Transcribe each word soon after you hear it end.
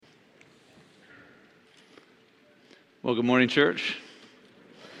Well, good morning, church.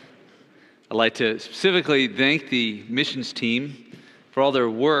 I'd like to specifically thank the missions team for all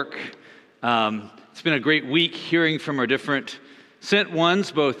their work. It's been a great week hearing from our different sent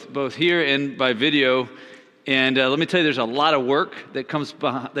ones, both here and by video. And let me tell you, there's a lot of work that goes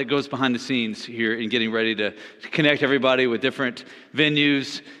behind the scenes here in getting ready to connect everybody with different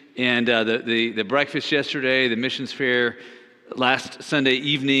venues. And the breakfast yesterday, the missions fair last Sunday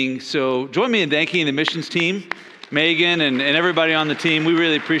evening. So join me in thanking the missions team. Megan and everybody on the team, we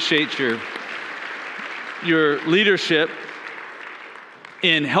really appreciate your leadership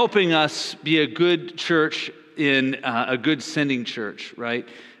in helping us be a good church in a good sending church, right?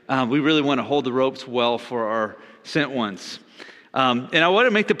 We really want to hold the ropes well for our sent ones. And I want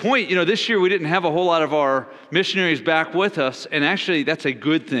to make the point, this year we didn't have a whole lot of our missionaries back with us, and actually that's a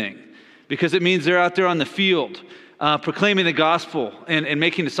good thing because it means they're out there on the field proclaiming the gospel and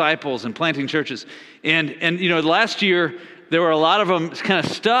making disciples and planting churches. And last year, there were a lot of them kind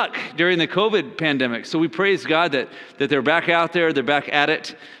of stuck during the COVID pandemic. So we praise God that they're back out there, they're back at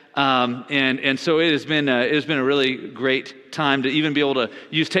it. And so it has been a really great time to even be able to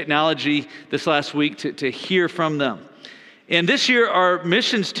use technology this last week to hear from them. And this year, our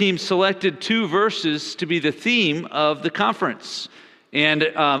missions team selected 2 verses to be the theme of the conference.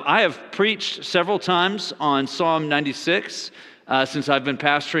 And I have preached several times on Psalm 96 since I've been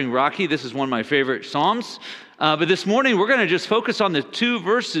pastoring Rocky. This is one of my favorite Psalms. But this morning, we're going to just focus on the 2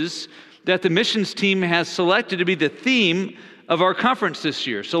 verses that the missions team has selected to be the theme of our conference this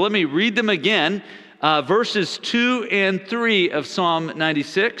year. So let me read them again, verses 2 and 3 of Psalm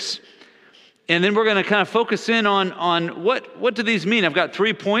 96. And then we're going to kind of focus in on what do these mean. I've got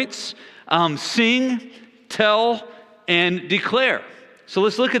 3 points: sing, tell, and declare. So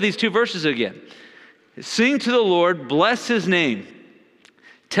let's look at these 2 verses again. Sing to the Lord, bless his name.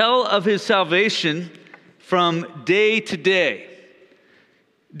 Tell of his salvation from day to day.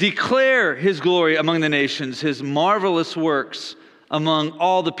 Declare his glory among the nations, his marvelous works among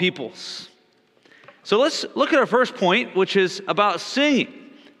all the peoples. So let's look at our first point, which is about singing.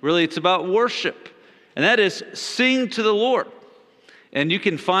 Really, it's about worship. And that is sing to the Lord. And you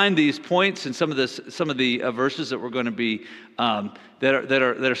can find these points in some of the verses that we're going to be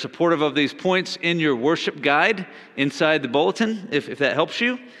that are supportive of these points in your worship guide inside the bulletin, if that helps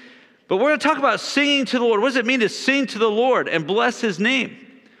you. But we're going to talk about singing to the Lord. What does it mean to sing to the Lord and bless his name?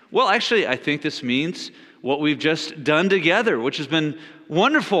 Well, actually, I think this means what we've just done together, which has been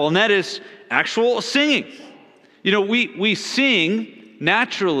wonderful, and that is actual singing. We sing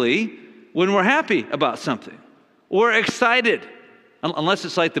naturally when we're happy about something or excited. Unless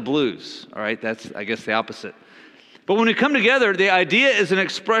it's like the blues, all right? That's, I guess, the opposite. But when we come together, the idea is an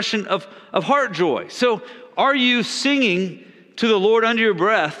expression of heart joy. So are you singing to the Lord under your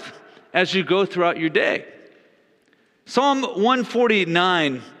breath as you go throughout your day? Psalm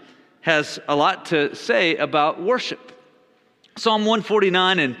 149 has a lot to say about worship. Psalm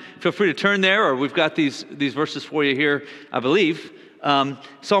 149, and feel free to turn there, or we've got these verses for you here, I believe. Psalm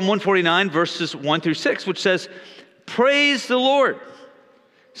 149, verses 1 through 6, which says, praise the Lord.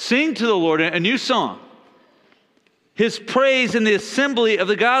 Sing to the Lord a new song. His praise in the assembly of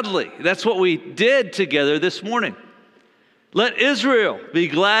the godly. That's what we did together this morning. Let Israel be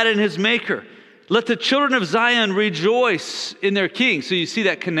glad in his maker. Let the children of Zion rejoice in their king. So you see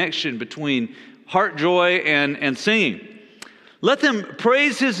that connection between heart joy and singing. Let them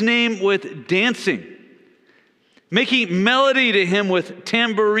praise his name with dancing, making melody to him with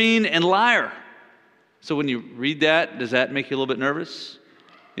tambourine and lyre. So when you read that, does that make you a little bit nervous?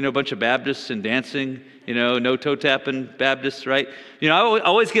 A bunch of Baptists and dancing, no toe tapping Baptists, right? I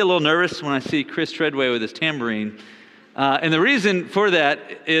always get a little nervous when I see Chris Treadway with his tambourine. And the reason for that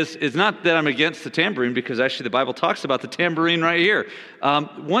is not that I'm against the tambourine, because actually the Bible talks about the tambourine right here.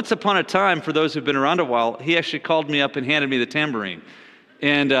 Once upon a time, for those who've been around a while, he actually called me up and handed me the tambourine.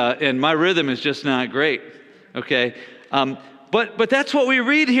 And my rhythm is just not great, okay? But that's what we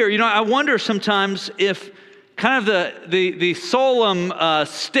read here. I wonder sometimes if kind of the solemn,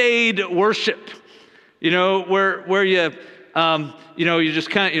 staid worship, where you, you're just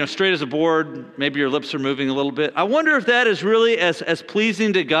kind of, straight as a board, maybe your lips are moving a little bit. I wonder if that is really as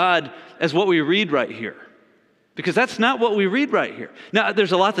pleasing to God as what we read right here. Because that's not what we read right here. Now,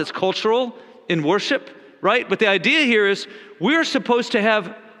 there's a lot that's cultural in worship, right? But the idea here is we're supposed to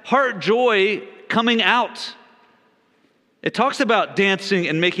have heart joy coming out. It talks about dancing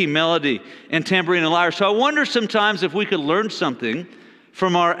and making melody and tambourine and lyre. So I wonder sometimes if we could learn something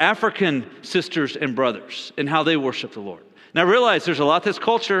from our African sisters and brothers and how they worship the Lord. Now realize there's a lot that's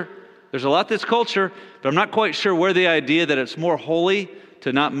culture, but I'm not quite sure where the idea that it's more holy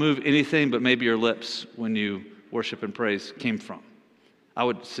to not move anything but maybe your lips when you worship and praise came from? I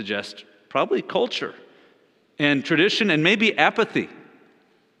would suggest probably culture and tradition and maybe apathy.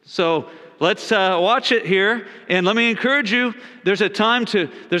 So let's watch it here, and let me encourage you. There's a time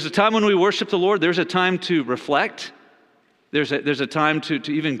when we worship the Lord. There's a time to reflect. There's a time to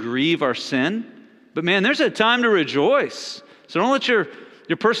even grieve our sin. But man, there's a time to rejoice. So don't let your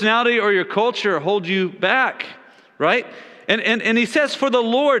personality or your culture hold you back, right? And he says, for the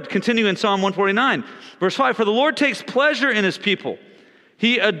Lord, continue in Psalm 149, verse 5, for the Lord takes pleasure in his people.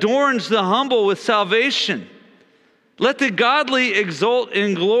 He adorns the humble with salvation. Let the godly exult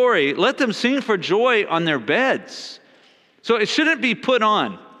in glory. Let them sing for joy on their beds. So it shouldn't be put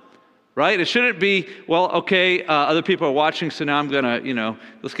on, right? It shouldn't be, well, okay, other people are watching, so now I'm going to,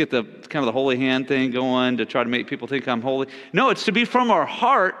 let's get the kind of the holy hand thing going to try to make people think I'm holy. No, it's to be from our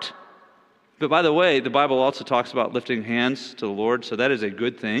heart. But by the way, the Bible also talks about lifting hands to the Lord, so that is a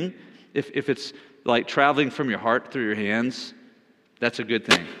good thing. If it's like traveling from your heart through your hands, that's a good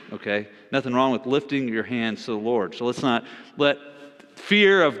thing, okay? Nothing wrong with lifting your hands to the Lord. So let's not let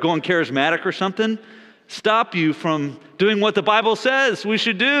fear of going charismatic or something stop you from doing what the Bible says we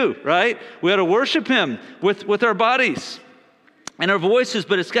should do, right? We ought to worship him with our bodies and our voices,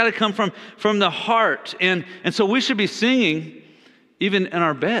 but it's got to come from the heart. And so we should be singing even in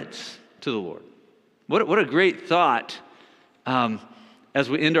our beds to the Lord. What a great thought as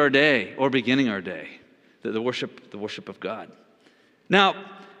we end our day or beginning our day, the worship of God. Now,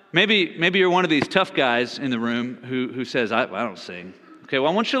 maybe you're one of these tough guys in the room who says, I don't sing. Okay, well,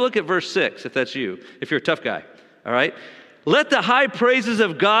 I want you to look at verse 6, if that's you, if you're a tough guy, all right? Let the high praises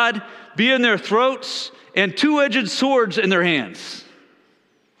of God be in their throats and two-edged swords in their hands.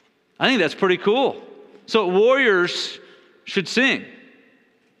 I think that's pretty cool. So warriors should sing.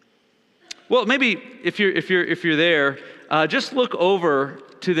 Well, maybe if you're there, just look over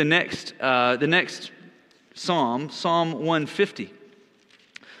to the next Psalm, Psalm 150.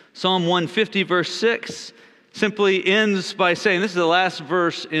 Psalm 150, verse 6, simply ends by saying, this is the last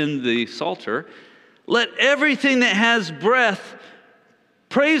verse in the Psalter, let everything that has breath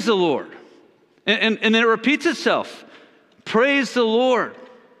praise the Lord. And then it repeats itself, praise the Lord.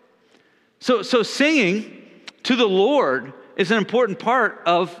 So singing to the Lord is an important part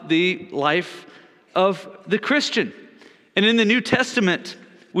of the life of the Christian. And in the New Testament,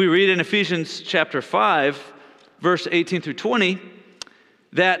 we read in Ephesians chapter 5, verse 18 through 20,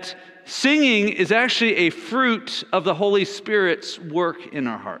 that singing is actually a fruit of the Holy Spirit's work in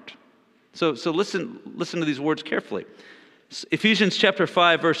our heart. So listen to these words carefully. Ephesians chapter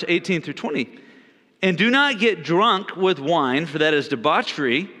 5, verse 18 through 20. And do not get drunk with wine, for that is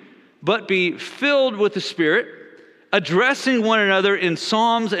debauchery, but be filled with the Spirit, addressing one another in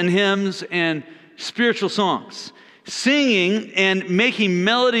psalms and hymns and spiritual songs, singing and making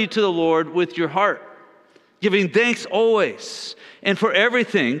melody to the Lord with your heart, giving thanks always and for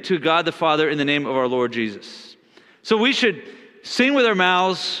everything to God the Father in the name of our Lord Jesus. So we should sing with our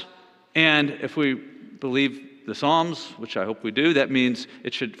mouths, and if we believe the Psalms, which I hope we do, that means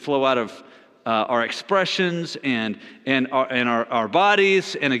it should flow out of our expressions and our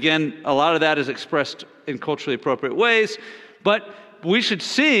bodies. And again, a lot of that is expressed in culturally appropriate ways. But we should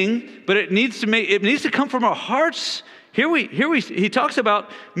sing, but it needs to come from our hearts. He talks about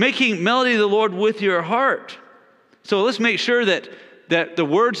making melody to the Lord with your heart. So let's make sure that the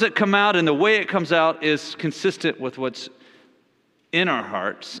words that come out and the way it comes out is consistent with what's in our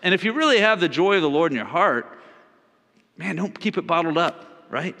hearts. And if you really have the joy of the Lord in your heart, man, don't keep it bottled up,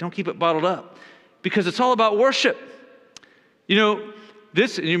 right? Don't keep it bottled up, because it's all about worship. And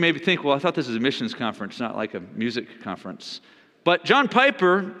you may think, well, I thought this is a missions conference, not like a music conference. But John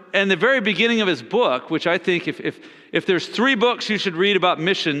Piper, in the very beginning of his book, which I think if there's 3 books you should read about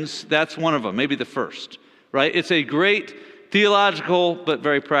missions, that's one of them, maybe the first, right? It's a great theological but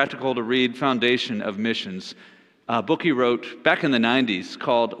very practical to read foundation of missions. A book he wrote back in the 90s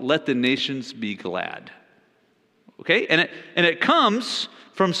called Let the Nations Be Glad. Okay? And it comes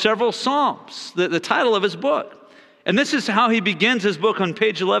from several Psalms, the title of his book. And this is how he begins his book. On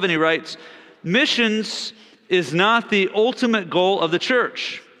page 11, he writes, missions is not the ultimate goal of the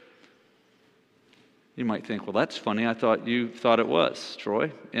church. You might think, well, that's funny. I thought you thought it was,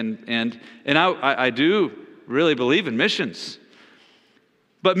 Troy. And I do really believe in missions.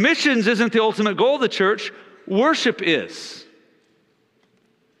 But missions isn't the ultimate goal of the church. Worship is.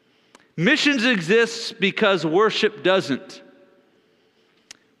 Missions exists because worship doesn't.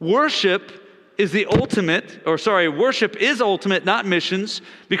 Worship is ultimate, not missions,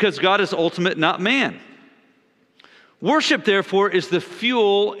 because God is ultimate, not man. Worship, therefore, is the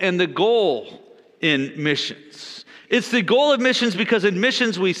fuel and the goal in missions. It's the goal of missions because in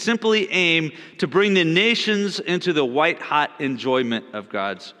missions we simply aim to bring the nations into the white-hot enjoyment of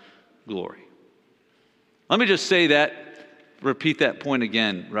God's glory. Let me just say that, repeat that point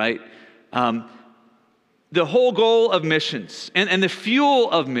again, right? The whole goal of missions and the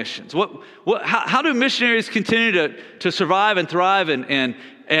fuel of missions. How do missionaries continue to survive and thrive and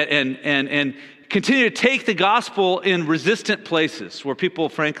continue to take the gospel in resistant places where people,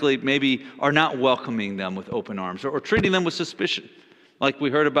 frankly, maybe are not welcoming them with open arms or treating them with suspicion, like we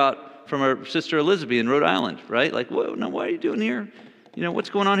heard about from our sister Elizabeth in Rhode Island, right? Like, whoa, no, what are you doing here? You know, what's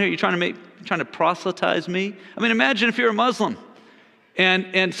going on here? You're trying to proselytize me? I mean, imagine if you're a Muslim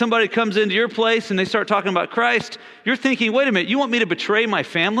and somebody comes into your place and they start talking about Christ. You're thinking, wait a minute, you want me to betray my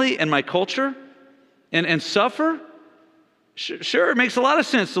family and my culture and suffer? Sure, it makes a lot of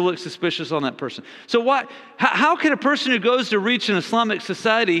sense to look suspicious on that person. So how can a person who goes to reach an Islamic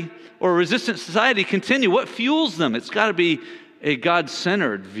society or a resistant society continue? What fuels them? It's got to be a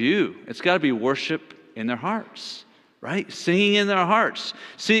God-centered view. It's got to be worship in their hearts, right? Singing in their hearts.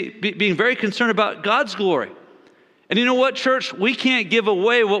 Being very concerned about God's glory. And you know what, church? We can't give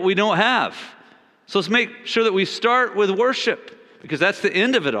away what we don't have. So let's make sure that we start with worship, because that's the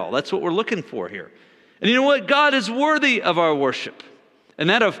end of it all. That's what we're looking for here. And you know what? God is worthy of our worship, and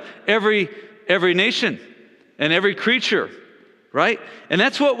that of every nation and every creature, right? And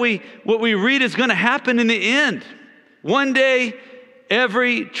that's what we read is going to happen in the end. One day,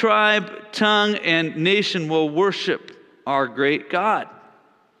 every tribe, tongue, and nation will worship our great God.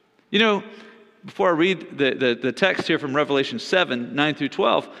 You know, before I read the text here from Revelation 7, 9 through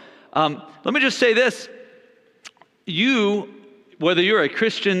 12, let me just say this. Whether you're a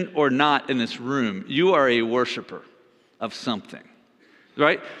Christian or not in this room, you are a worshiper of something,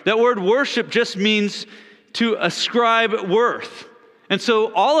 right? That word worship just means to ascribe worth. And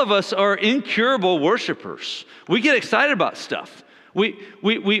so all of us are incurable worshipers. We get excited about stuff.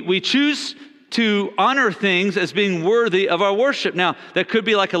 We choose to honor things as being worthy of our worship. Now, that could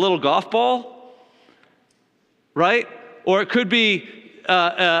be like a little golf ball, right? Or it could be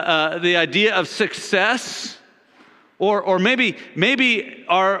the idea of success. Or maybe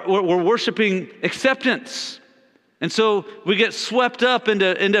we're worshiping acceptance. And so we get swept up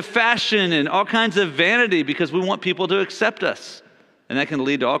into fashion and all kinds of vanity because we want people to accept us. And that can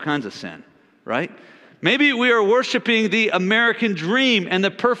lead to all kinds of sin, right? Maybe we are worshiping the American dream and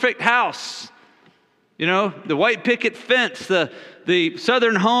the perfect house. You know, the white picket fence, the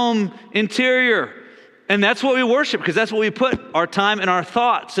southern home interior. And that's what we worship because that's what we put our time and our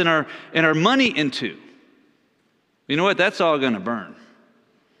thoughts and our money into. You know what? That's all going to burn.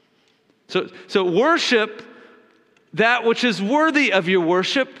 So worship that which is worthy of your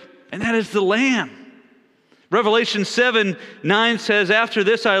worship, and that is the Lamb. Revelation 7:9 says, "After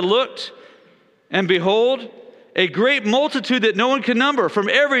this I looked, and behold, a great multitude that no one can number, from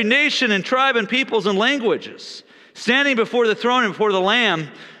every nation and tribe and peoples and languages, standing before the throne and before the Lamb,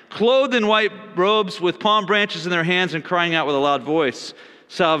 clothed in white robes with palm branches in their hands and crying out with a loud voice,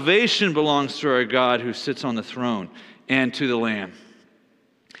 'Salvation belongs to our God who sits on the throne and to the Lamb.'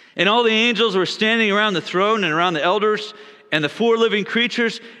 And all the angels were standing around the throne and around the elders and the four living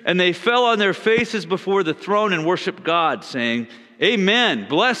creatures, and they fell on their faces before the throne and worshiped God, saying, 'Amen,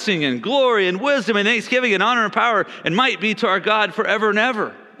 blessing and glory and wisdom and thanksgiving and honor and power and might be to our God forever and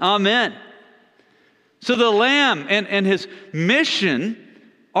ever. Amen.'" So the Lamb and his mission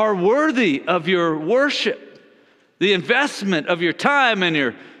are worthy of your worship. The investment of your time and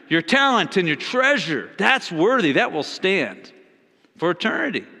your talent and your treasure, that's worthy. That will stand for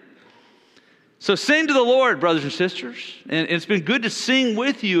eternity. So sing to the Lord, brothers and sisters. And it's been good to sing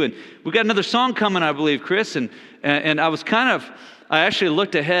with you. And we've got another song coming, I believe, Chris. And I actually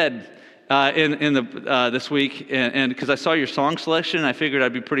looked ahead this week, and because I saw your song selection, I figured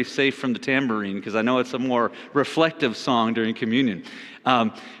I'd be pretty safe from the tambourine because I know it's a more reflective song during communion.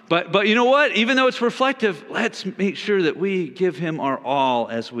 But you know what? Even though it's reflective, let's make sure that we give him our all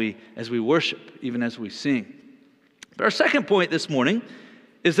as we worship, even as we sing. But our second point this morning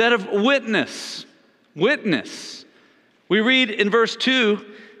is that of witness. Witness. We read in verse 2,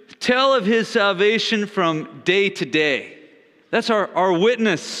 "Tell of his salvation from day to day." That's our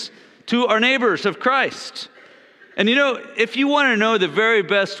witness to our neighbors of Christ. And you know, if you want to know the very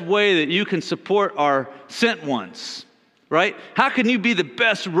best way that you can support our sent ones, right? How can you be the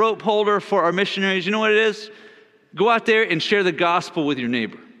best rope holder for our missionaries? You know what it is? Go out there and share the gospel with your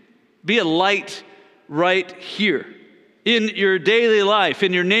neighbor. Be a light right here in your daily life,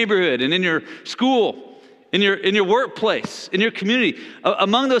 in your neighborhood, and in your school, in your workplace, in your community,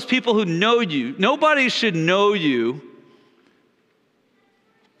 among those people who know you. Nobody should know you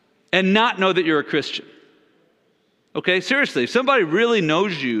and not know that you're a Christian. Okay, seriously, if somebody really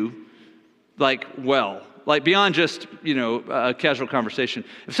knows you, like, well, like beyond just, a casual conversation.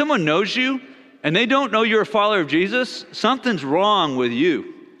 If someone knows you and they don't know you're a follower of Jesus, something's wrong with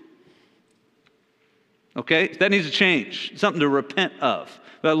you. Okay, that needs to change. Something to repent of.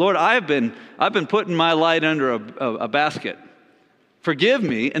 But Lord, I've been putting my light under a basket. Forgive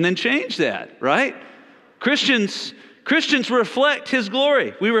me, and then change that, right? Christians reflect His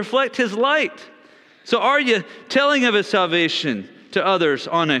glory. We reflect His light. So are you telling of His salvation to others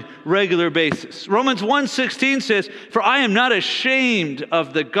on a regular basis? Romans 1:16 says, "For I am not ashamed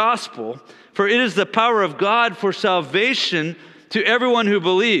of the gospel, for it is the power of God for salvation to everyone who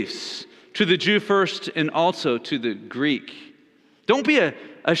believes, to the Jew first and also to the Greek." Don't be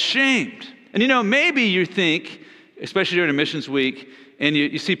ashamed. And maybe you think, especially during a missions week, and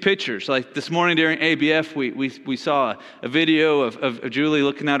you see pictures. Like this morning during ABF, we saw a video of Julie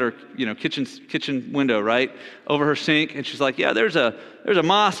looking out her kitchen window, right, over her sink, and she's like, "Yeah, there's a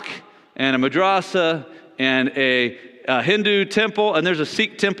mosque and a madrasa and a Hindu temple, and there's a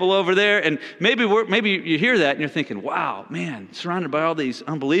Sikh temple over there." And maybe you hear that and you're thinking, "Wow, man, surrounded by all these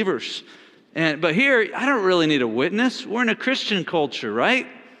unbelievers." But here, I don't really need a witness. We're in a Christian culture, right?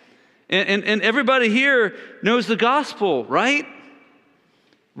 And everybody here knows the gospel, right?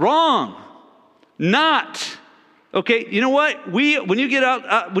 Wrong. Not. Okay, you know what? When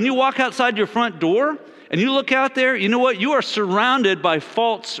you walk outside your front door and you look out there, you know what? You are surrounded by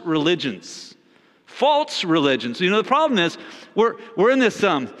false religions. False religions. The problem is we're in this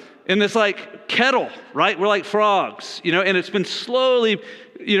like kettle, right? We're like frogs, and it's been slowly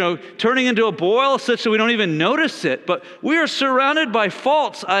turning into a boil such that we don't even notice it. But we are surrounded by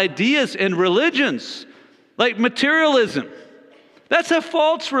false ideas and religions, like materialism. That's a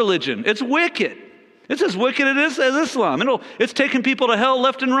false religion. It's wicked. It's as wicked as Islam. It's taking people to hell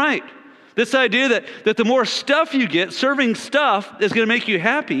left and right. This idea that the more stuff you get, serving stuff is going to make you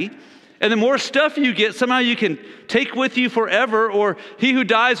happy, and the more stuff you get, somehow you can take with you forever, or he who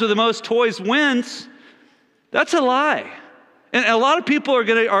dies with the most toys wins. That's a lie. And a lot of people are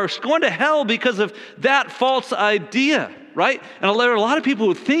going to hell because of that false idea, right? And there are a lot of people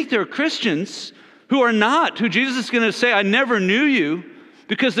who think they're Christians who are not, who Jesus is going to say, "I never knew you,"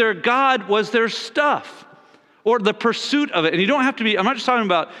 because their God was their stuff or the pursuit of it. And you don't have to be, I'm not just talking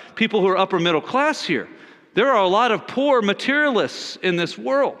about people who are upper middle class here. There are a lot of poor materialists in this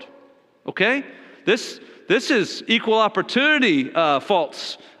world, okay? This is equal opportunity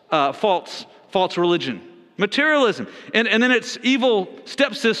false religion. Materialism. And then it's evil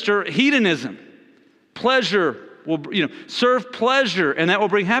stepsister hedonism. Pleasure will, serve pleasure, and that will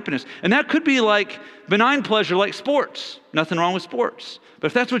bring happiness. And that could be like benign pleasure, like sports. Nothing wrong with sports. But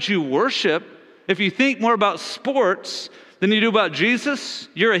if that's what you worship, if you think more about sports than you do about Jesus,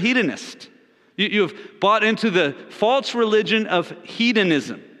 you're a hedonist. You have bought into the false religion of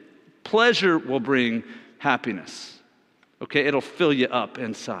hedonism. Pleasure will bring happiness. Okay, it'll fill you up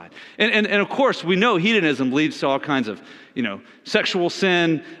inside. And of course, we know hedonism leads to all kinds of, sexual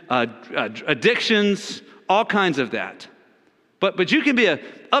sin, addictions, all kinds of that. But you can be an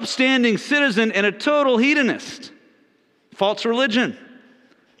upstanding citizen and a total hedonist. False religion.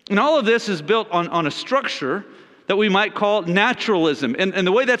 And all of this is built on a structure that we might call naturalism. And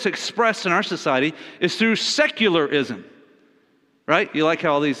the way that's expressed in our society is through secularism. Right? You like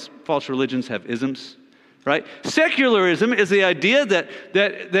how all these false religions have isms? Right? Secularism is the idea that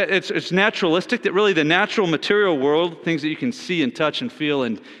it's naturalistic, that really the natural material world, things that you can see and touch and feel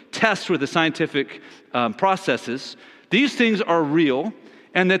and test with the scientific processes, these things are real,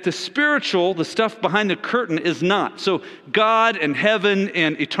 and that the spiritual, the stuff behind the curtain, is not. So God and heaven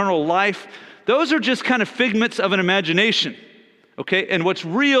and eternal life, those are just kind of figments of an imagination. Okay? And what's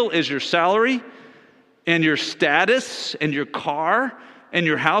real is your salary and your status and your car and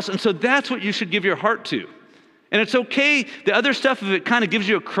your house. And so that's what you should give your heart to. And it's okay, the other stuff, if it kind of gives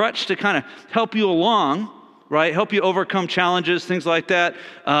you a crutch to kind of help you along, right? Help you overcome challenges, things like that.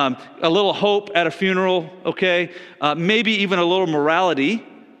 A little hope at a funeral, okay? Maybe even a little morality.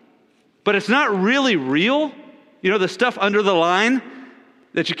 But it's not really real. The stuff under the line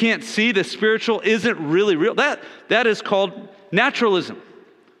that you can't see, the spiritual, isn't really real. That is called naturalism.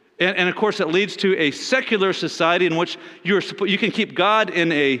 And of course, it leads to a secular society in which you can keep God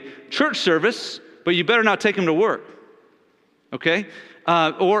in a church service, but you better not take him to work, okay?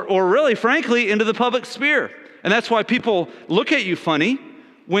 Or really, frankly, into the public sphere. And that's why people look at you funny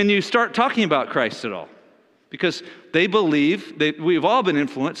when you start talking about Christ at all. Because they believe that we've all been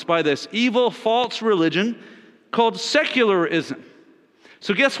influenced by this evil, false religion called secularism.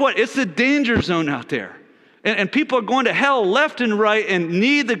 So guess what? It's the danger zone out there. And people are going to hell left and right and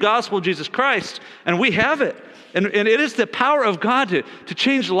need the gospel of Jesus Christ. And we have it. And it is the power of God to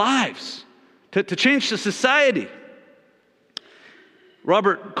change lives, to change the society.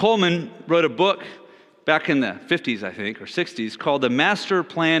 Robert Coleman wrote a book back in the 50s, I think, or 60s, called The Master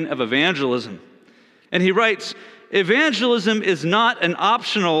Plan of Evangelism. And he writes, evangelism is not an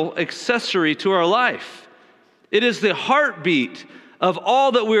optional accessory to our life. It is the heartbeat of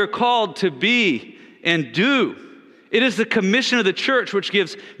all that we are called to be and do. It is the commission of the church which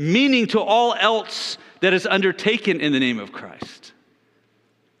gives meaning to all else that is undertaken in the name of Christ.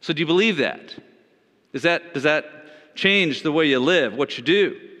 So do you believe that? Does that change the way you live, what you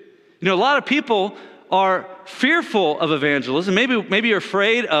do? You know, a lot of people are fearful of evangelism. Maybe you're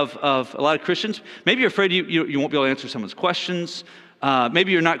afraid of a lot of Christians. Maybe you're afraid you won't be able to answer someone's questions.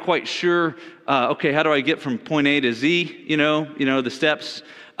 Maybe you're not quite sure, okay, how do I get from point A to Z, you know, the steps.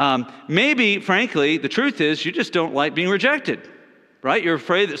 Maybe, frankly, the truth is you just don't like being rejected, right? You're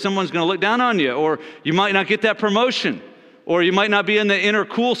afraid that someone's going to look down on you, or you might not get that promotion, or you might not be in the inner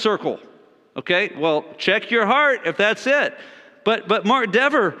cool circle, okay? Well, check your heart if that's it. But Mark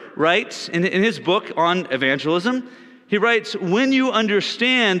Dever writes in his book on evangelism, he writes, when you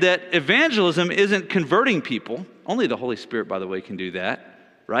understand that evangelism isn't converting people, only the Holy Spirit, by the way, can do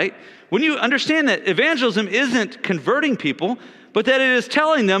that, right? When you understand that evangelism isn't converting people, but that it is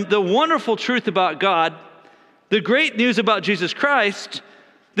telling them the wonderful truth about God, the great news about Jesus Christ,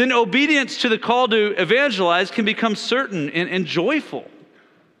 then obedience to the call to evangelize can become certain and joyful,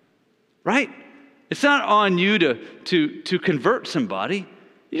 right? It's not on you to convert somebody.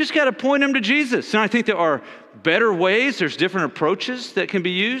 You just got to point them to Jesus. And I think there are better ways. There's different approaches that can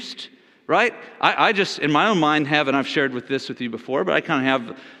be used, right? I just, in my own mind, have, and I've shared this with you before, but I kind of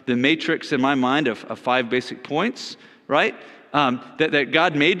have the matrix in my mind of 5 basic points, right? That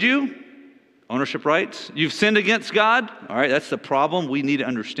God made you, ownership rights. You've sinned against God. All right, that's the problem we need to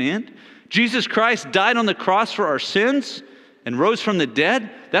understand. Jesus Christ died on the cross for our sins and rose from the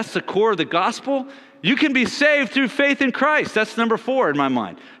dead. That's the core of the gospel. You can be saved through faith in Christ. That's number 4 in my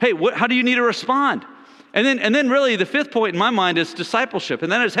mind. Hey, how do you need to respond? And then really the 5th point in my mind is discipleship.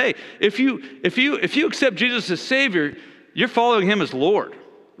 And that is, hey, if you accept Jesus as Savior, you're following him as Lord,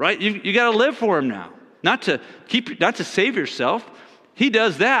 right? You got to live for him now. Not to save yourself. He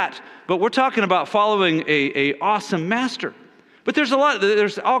does that, but we're talking about following a awesome master. But there's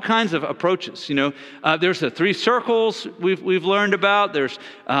all kinds of approaches, you know. There's the 3 circles we've learned about. There's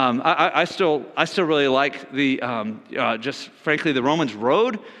I still really like the just frankly the Romans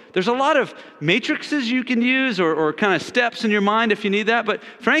road. There's a lot of matrices you can use or kind of steps in your mind if you need that. But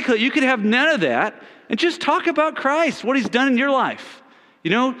frankly, you could have none of that and just talk about Christ, what he's done in your life. You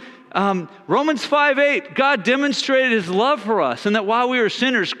know, Romans 5:8, God demonstrated his love for us, and that while we were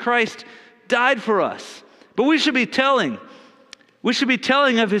sinners, Christ died for us. But we should be telling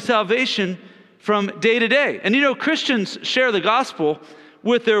of his salvation from day to day. And you know, Christians share the gospel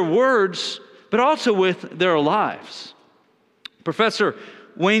with their words, but also with their lives. Professor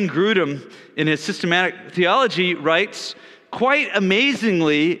Wayne Grudem, in his Systematic Theology, writes, quite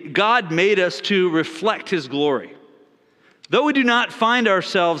amazingly, God made us to reflect his glory. Though we do not find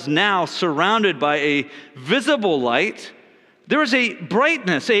ourselves now surrounded by a visible light, there is a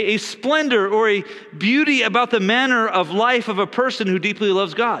brightness, a splendor, or a beauty about the manner of life of a person who deeply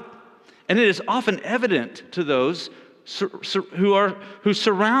loves God. And it is often evident to those who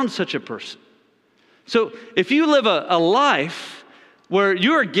surround such a person. So if you live a life where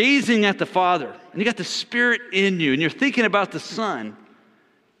you are gazing at the Father, and you got the Spirit in you, and you're thinking about the Son,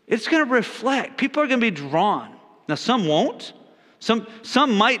 it's going to reflect. People are going to be drawn. Now, some won't.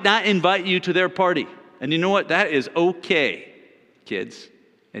 Some might not invite you to their party. And you know what? That is okay, kids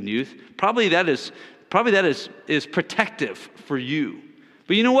and youth. Probably that is protective for you.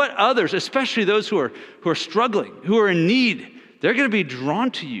 But you know what? Others, especially those who are struggling, who are in need, they're going to be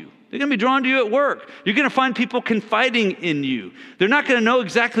drawn to you. They're going to be drawn to you at work. You're going to find people confiding in you. They're not going to know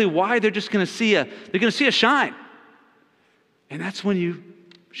exactly why. They're just going to see a shine. And that's when you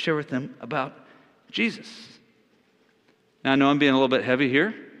share with them about Jesus. Now, I know I'm being a little bit heavy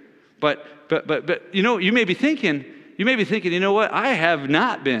here, but you know, you may be thinking, you know what? I have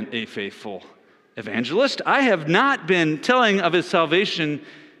not been a faithful evangelist. I have not been telling of his salvation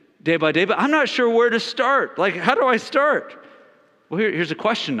day by day, but I'm not sure where to start. Like, how do I start? Well, here's a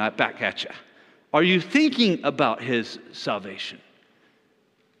question back at you. Are you thinking about his salvation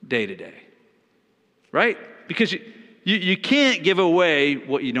day to day? Right? Because you can't give away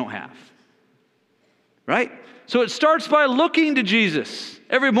what you don't have. Right? So it starts by looking to Jesus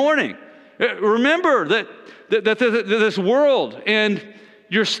every morning. Remember that this world and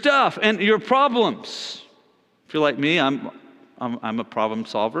your stuff and your problems. If you're like me, I'm I'm a problem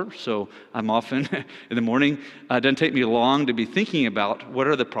solver, so I'm often in the morning, it doesn't take me long to be thinking about what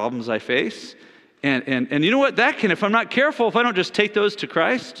are the problems I face. And you know what? That can, if I'm not careful, if I don't just take those to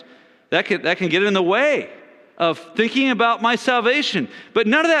Christ, that can get in the way of thinking about my salvation. But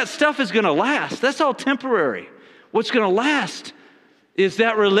none of that stuff is going to last. That's all temporary. What's going to last is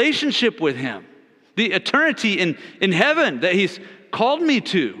that relationship with Him, the eternity in heaven that He's called me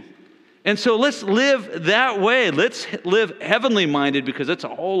to. And so let's live that way. Let's live heavenly minded, because that's a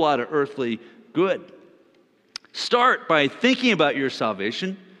whole lot of earthly good. Start by thinking about your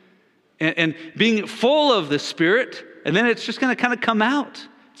salvation and being full of the Spirit, and then it's just going to kind of come out.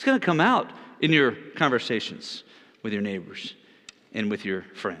 It's going to come out in your conversations with your neighbors and with your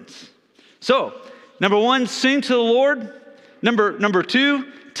friends. So, number one, sing to the Lord. Number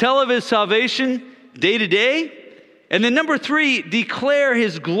two, tell of His salvation day to day. And then number three, declare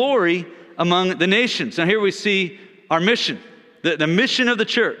His glory among the nations. Now here we see our mission, the mission of the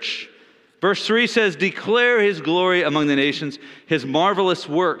church. Verse 3 says, declare His glory among the nations, His marvelous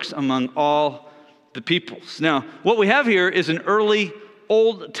works among all the peoples. Now, what we have here is an early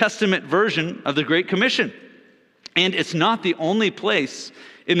Old Testament version of the Great Commission. And it's not the only place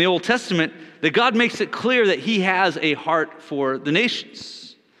in the Old Testament that God makes it clear that He has a heart for the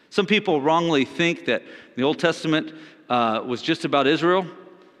nations. Some people wrongly think that the Old Testament was just about Israel,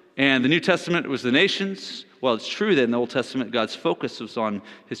 and the New Testament was the nations. Well, it's true that in the Old Testament, God's focus was on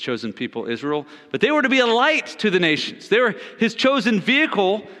His chosen people, Israel. But they were to be a light to the nations. They were His chosen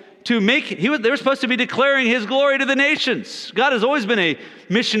vehicle to make, they were supposed to be declaring His glory to the nations. God has always been a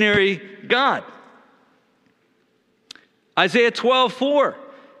missionary God. Isaiah 12:4,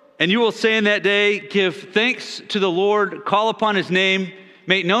 and you will say in that day, give thanks to the Lord, call upon His name,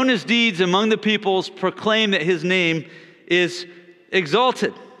 make known His deeds among the peoples, proclaim that His name is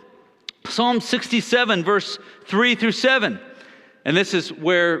exalted. Psalm 67, verse 3 through 7. And this is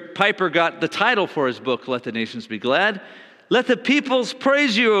where Piper got the title for his book, Let the Nations Be Glad. Let the peoples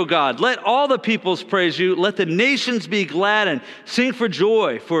praise you, O God. Let all the peoples praise you. Let the nations be glad and sing for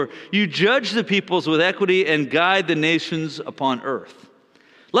joy. For you judge the peoples with equity and guide the nations upon earth.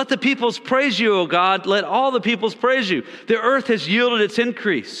 Let the peoples praise you, O God. Let all the peoples praise you. The earth has yielded its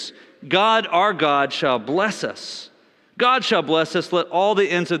increase. God, our God, shall bless us. God shall bless us. Let all the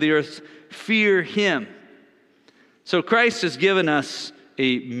ends of the earth fear Him. So Christ has given us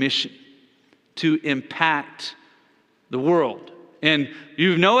a mission to impact the world. And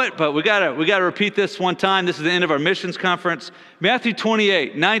you know it, but we gotta repeat this one time. This is the end of our missions conference. Matthew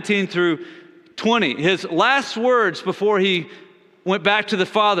 28, 19 through 20. His last words before He went back to the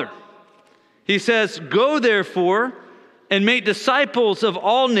Father. He says, go therefore and make disciples of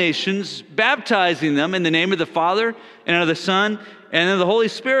all nations, baptizing them in the name of the Father and of the Son and of the Holy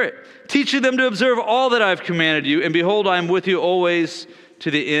Spirit, teaching them to observe all that I've commanded you, and behold, I am with you always to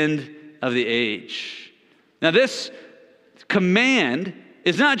the end of the age. Now this command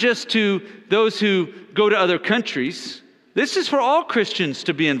is not just to those who go to other countries. This is for all Christians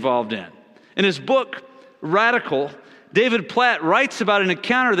to be involved in. In his book, Radical, David Platt writes about an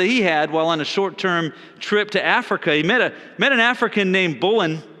encounter that he had while on a short-term trip to Africa. He met an African named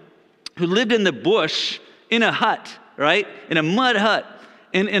Bullen who lived in the bush in a hut, right? In a mud hut.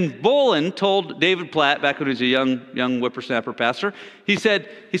 And Bullen told David Platt, back when he was a young whippersnapper pastor, he said,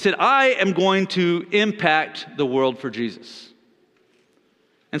 I am going to impact the world for Jesus.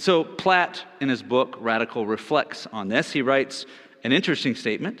 And so Platt, in his book, Radical, reflects on this. He writes an interesting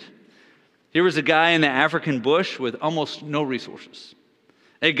statement. Here was a guy in the African bush with almost no resources.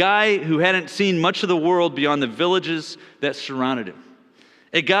 A guy who hadn't seen much of the world beyond the villages that surrounded him.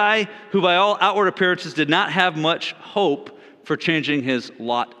 A guy who by all outward appearances did not have much hope for changing his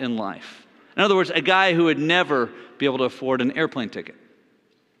lot in life. In other words, a guy who would never be able to afford an airplane ticket.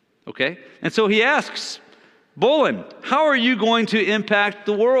 Okay? And so he asks, Bullen, how are you going to impact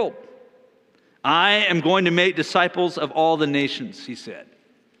the world? I am going to make disciples of all the nations, he said.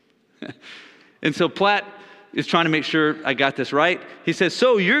 And so Platt is trying to make sure I got this right. He says,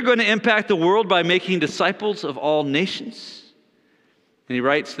 so you're going to impact the world by making disciples of all nations? And he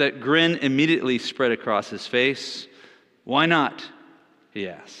writes that grin immediately spread across his face. Why not? He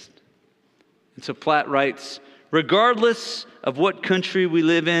asked. And so Platt writes, regardless of what country we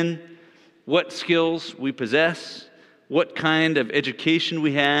live in, what skills we possess, what kind of education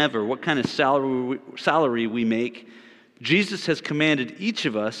we have, or what kind of salary we make, Jesus has commanded each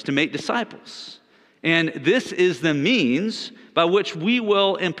of us to make disciples. And this is the means by which we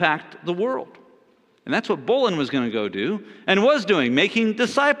will impact the world. And that's what Bullen was going to go do and was doing, making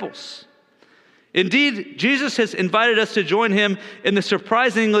disciples. Indeed, Jesus has invited us to join him in the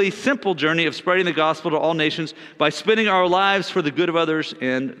surprisingly simple journey of spreading the gospel to all nations by spending our lives for the good of others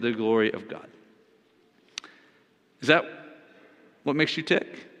and the glory of God. Is that what makes you tick?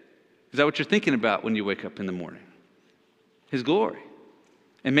 Is that what you're thinking about when you wake up in the morning? His glory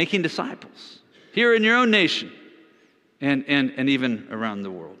and making disciples here in your own nation and even around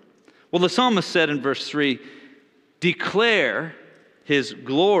the world. Well, the psalmist said in verse 3, declare his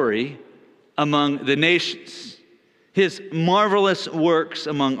glory among the nations, his marvelous works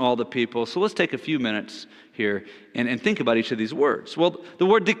among all the people. So let's take a few minutes here and think about each of these words. Well, the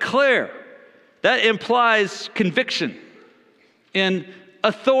word declare, that implies conviction and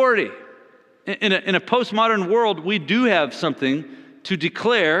authority. In a postmodern world, we do have something to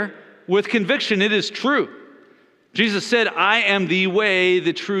declare with conviction. It is true. Jesus said, I am the way,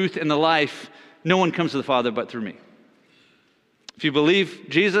 the truth, and the life. No one comes to the Father but through me. If you believe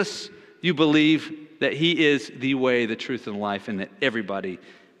Jesus, you believe that he is the way, the truth, and the life, and that everybody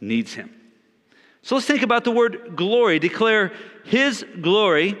needs him. So let's think about the word glory. Declare his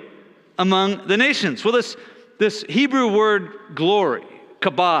glory among the nations. Well, this Hebrew word glory,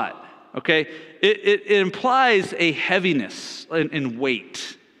 kabod, okay, it implies a heaviness and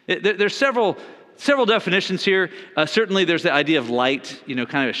weight. There's several definitions here. Certainly there's the idea of light,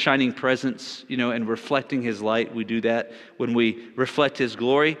 kind of a shining presence, and reflecting his light. We do that when we reflect his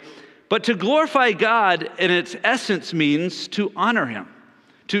glory. But to glorify God in its essence means to honor him,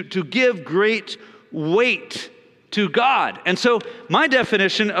 to give great weight to God. And so my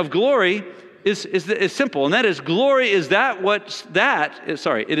definition of glory is simple, and that is glory is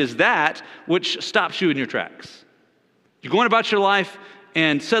it is that which stops you in your tracks. You're going about your life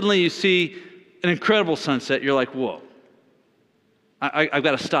and suddenly you see an incredible sunset. You're like, whoa, I've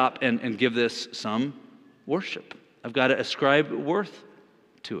got to stop and give this some worship. I've got to ascribe worth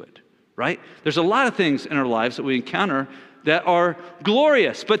to it, right? There's a lot of things in our lives that we encounter that are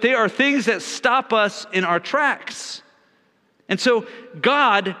glorious, but they are things that stop us in our tracks. And so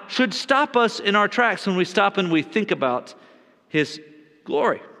God should stop us in our tracks when we stop and we think about his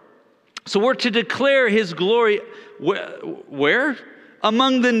glory. So we're to declare his glory where?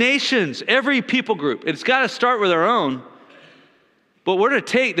 Among the nations, every people group. It's got to start with our own. But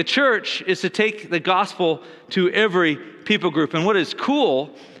the church is to take the gospel to every people group. And what is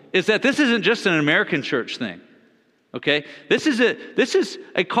cool is that this isn't just an American church thing. Okay? This is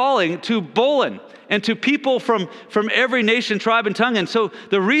a calling to Bolin and to people from every nation, tribe, and tongue. And so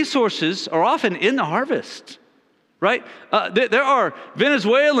the resources are often in the harvest, right? There are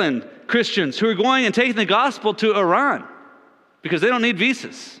Venezuelan Christians who are going and taking the gospel to Iran because they don't need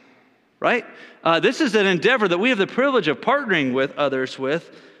visas, right? This is an endeavor that we have the privilege of partnering with others with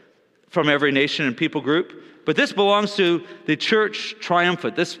from every nation and people group. But this belongs to the church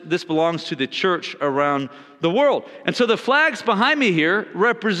triumphant. This belongs to the church around the world. And so the flags behind me here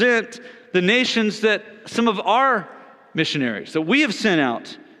represent the nations that some of our missionaries that we have sent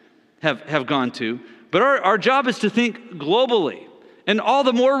out have gone to. But our job is to think globally. And all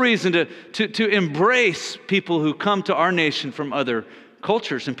the more reason to embrace people who come to our nation from other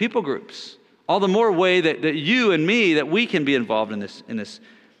cultures and people groups. All the more way that you and me, that we can be involved in this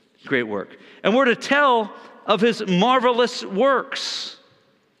great work. And we're to tell of his marvelous works.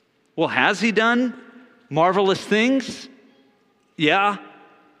 Well, has he done marvelous things? Yeah.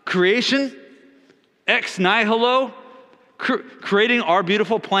 Creation, ex nihilo, creating our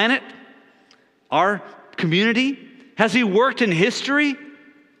beautiful planet, our community. Has he worked in history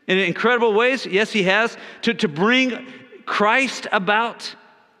in incredible ways? Yes, he has. To bring Christ about,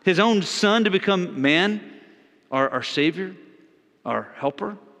 his own son to become man, our Savior, our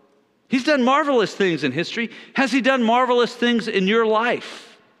helper. He's done marvelous things in history. Has he done marvelous things in your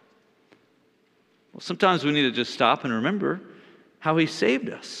life? Well, sometimes we need to just stop and remember how he saved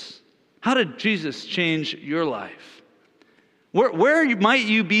us. How did Jesus change your life? Where might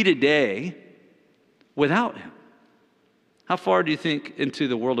you be today without him? How far do you think into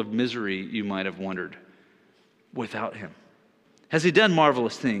the world of misery you might have wandered without him? Has he done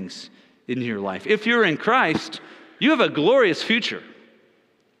marvelous things in your life? If you're in Christ, you have a glorious future.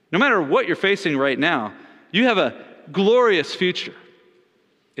 No matter what you're facing right now, you have a glorious future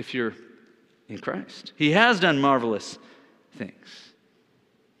if you're in Christ. He has done marvelous things.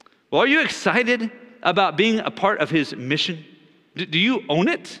 Well, are you excited about being a part of his mission? Do you own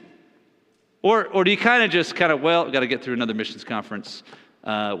it? Or do you kind of, well, I've got to get through another missions conference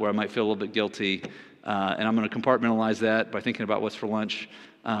where I might feel a little bit guilty, and I'm going to compartmentalize that by thinking about what's for lunch,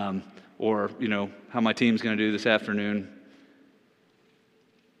 or, how my team's going to do this afternoon.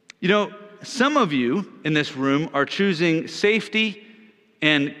 Some of you in this room are choosing safety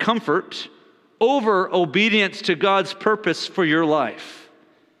and comfort over obedience to God's purpose for your life.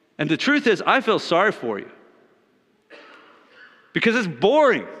 And the truth is, I feel sorry for you. Because it's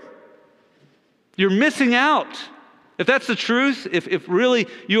boring. You're missing out. If that's the truth, if really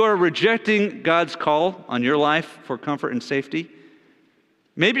you are rejecting God's call on your life for comfort and safety,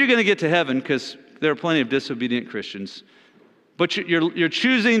 maybe you're going to get to heaven because there are plenty of disobedient Christians, but you're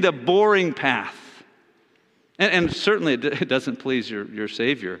choosing the boring path. And certainly it doesn't please your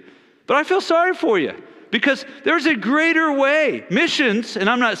Savior. But I feel sorry for you because there's a greater way. Missions, and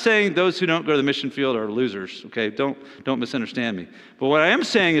I'm not saying those who don't go to the mission field are losers, okay? Don't misunderstand me. But what I am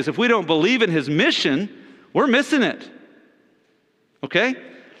saying is if we don't believe in his mission, we're missing it, okay?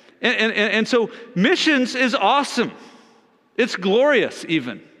 And so missions is awesome. It's glorious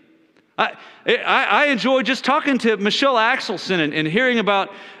even. I enjoy just talking to Michelle Axelson and hearing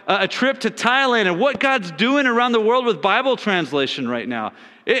about a trip to Thailand and what God's doing around the world with Bible translation right now.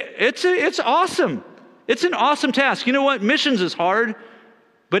 It's awesome. It's an awesome task. You know what? Missions is hard,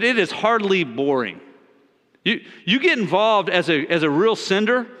 but it is hardly boring. You get involved as a real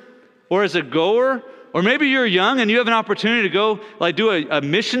sender or as a goer, or maybe you're young and you have an opportunity to go do a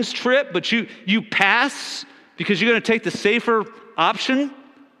missions trip, but you pass because you're going to take the safer option.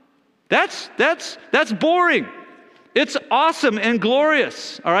 That's boring. It's awesome and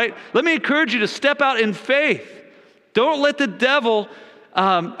glorious, all right? Let me encourage you to step out in faith. Don't let the devil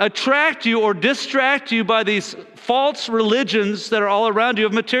attract you or distract you by these false religions that are all around you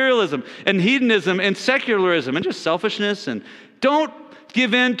of materialism and hedonism and secularism and just selfishness. And don't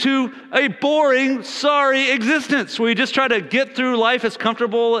give in to a boring, sorry existence where you just try to get through life as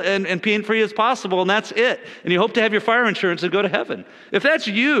comfortable and pain-free as possible, and that's it. And you hope to have your fire insurance and go to heaven. If that's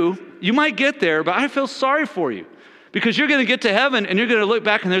you might get there, but I feel sorry for you because you're going to get to heaven and you're going to look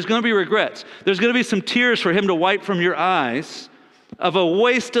back and there's going to be regrets. There's going to be some tears for him to wipe from your eyes of a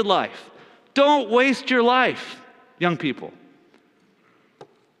wasted life. Don't waste your life, young people.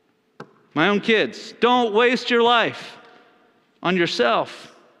 My own kids, don't waste your life on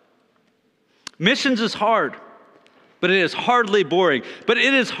yourself. Missions is hard, but it is hardly boring. But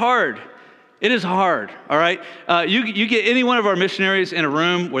it is hard. It is hard, all right? You get any one of our missionaries in a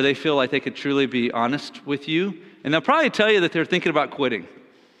room where they feel like they could truly be honest with you, and they'll probably tell you that they're thinking about quitting,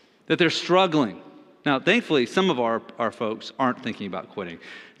 that they're struggling. Now, thankfully, some of our folks aren't thinking about quitting.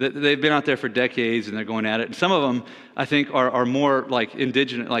 They've been out there for decades and they're going at it. And some of them, I think, are more like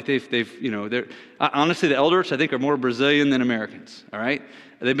indigenous. Like they're honestly, the elders, I think, are more Brazilian than Americans. All right,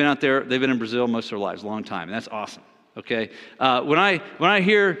 they've been out there. They've been in Brazil most of their lives, a long time, and that's awesome. Okay, when I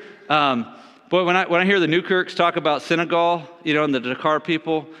hear when I hear the Newkirks talk about Senegal, and the Dakar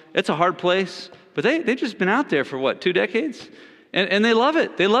people, it's a hard place. But they've just been out there for what, 2 decades? And they love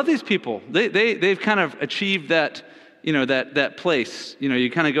it. They love these people. They've kind of achieved that, that place.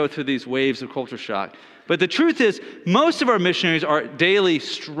 You kind of go through these waves of culture shock. But the truth is, most of our missionaries are daily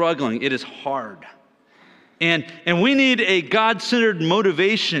struggling. It is hard. And we need a God-centered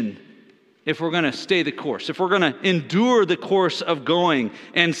motivation if we're going to stay the course, if we're going to endure the course of going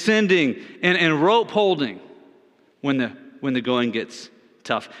and sending and rope holding when the going gets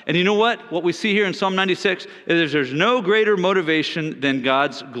tough. And you know what? What we see here in Psalm 96 is there's no greater motivation than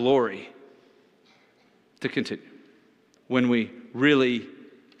God's glory to continue when we really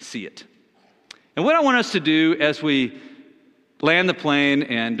see it. And what I want us to do as we land the plane,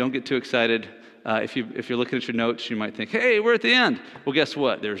 and don't get too excited. If you're looking at your notes, you might think, hey, we're at the end. Well, guess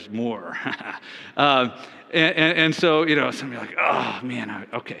what? There's more. And so, some of you are like, oh, man,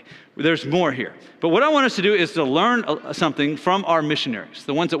 okay. There's more here. But what I want us to do is to learn something from our missionaries,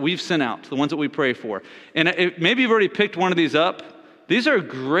 the ones that we've sent out, the ones that we pray for. And maybe you've already picked one of these up. These are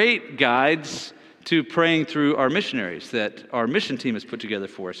great guides to praying through our missionaries that our mission team has put together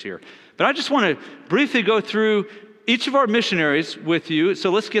for us here. But I just want to briefly go through each of our missionaries with you. So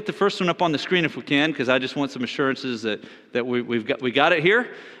let's get the first one up on the screen if we can, because I just want some assurances that we got it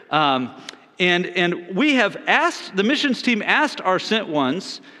here. And we have asked, the missions team asked our sent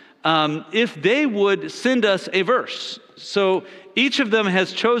ones if they would send us a verse. So each of them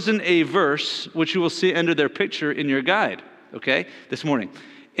has chosen a verse, which you will see under their picture in your guide, okay, this morning.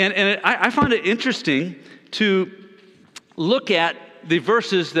 And I found it interesting to look at the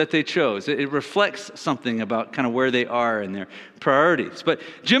verses that they chose. It reflects something about kind of where they are and their priorities. But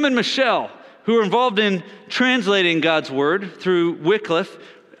Jim and Michelle, who are involved in translating God's word through Wycliffe,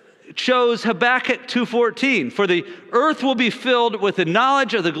 chose Habakkuk 2:14. For the earth will be filled with the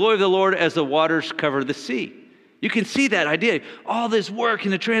knowledge of the glory of the Lord as the waters cover the sea. You can see that idea. All this work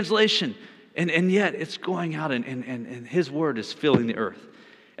in the translation, and yet it's going out and his word is filling the earth.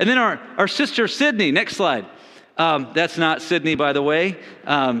 And then our sister Sydney, next slide. That's not Sydney, by the way.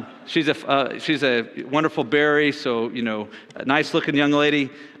 She's a wonderful berry, so, a nice-looking young lady.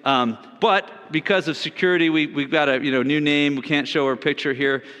 But because of security, we've got a new name. We can't show her picture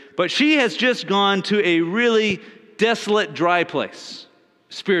here. But she has just gone to a really desolate, dry place,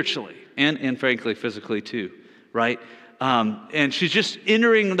 spiritually and frankly, physically too, right? And she's just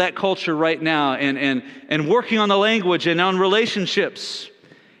entering that culture right now and working on the language and on relationships.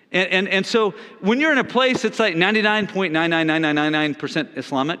 And so when you're in a place that's like 99.99999%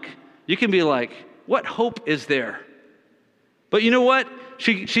 Islamic, you can be like, what hope is there? But you know what?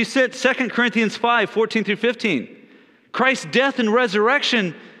 She said 2 Corinthians 5:14-15. Christ's death and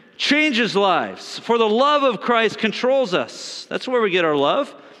resurrection changes lives. For the love of Christ controls us. That's where we get our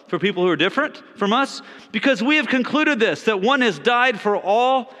love for people who are different from us. Because we have concluded this, that one has died for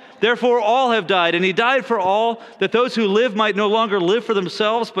all, therefore all have died. And he died for all, that those who live might no longer live for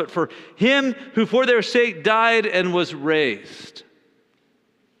themselves, but for him who for their sake died and was raised.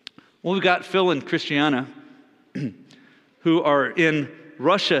 Well, we've got Phil and Christiana, who are in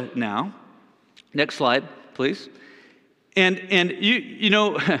Russia now. Next slide, please. And you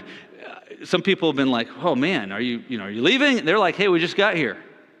know, some people have been like, oh man, are you leaving? And they're like, hey, we just got here.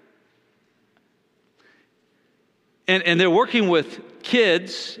 And they're working with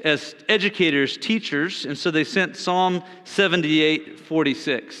kids as educators, teachers, and so they sent Psalm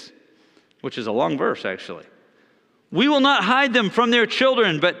 78:46, which is a long verse actually. We will not hide them from their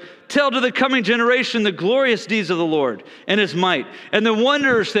children, but tell to the coming generation the glorious deeds of the Lord and his might and the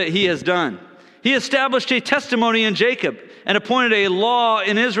wonders that he has done. He established a testimony in Jacob and appointed a law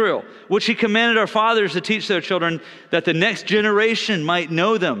in Israel, which he commanded our fathers to teach their children, that the next generation might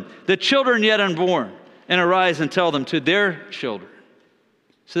know them, the children yet unborn, and arise and tell them to their children.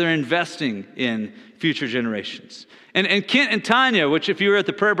 So they're investing in future generations. And Kent and Tanya, which if you were at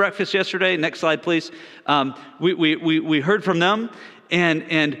the prayer breakfast yesterday, next slide please, we heard from them.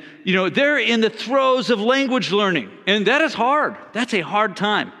 And they're in the throes of language learning. And that is hard. That's a hard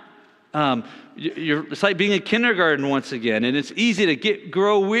time. It's like being in kindergarten once again. And it's easy to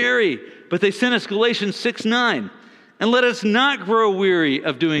grow weary. But they sent us Galatians 6:9. And let us not grow weary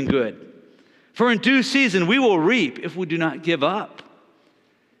of doing good. For in due season we will reap if we do not give up.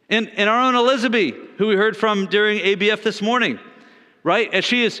 And our own Elizabeth, who we heard from during ABF this morning, right? As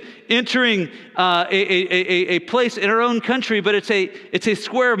she is entering a place in her own country, but it's a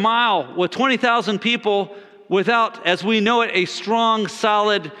square mile with 20,000 people without, as we know it, a strong,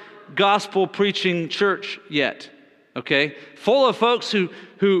 solid gospel preaching church yet. Okay? Full of folks who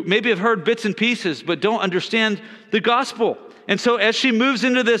maybe have heard bits and pieces but don't understand the gospel. And so as she moves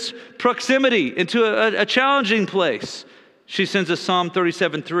into this proximity, into a challenging place, she sends us Psalm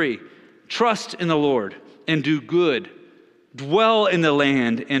 37:3. Trust in the Lord and do good. Dwell in the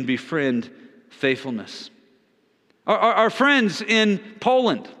land and befriend faithfulness. Our friends in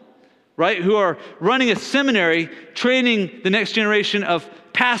Poland, right, who are running a seminary, training the next generation of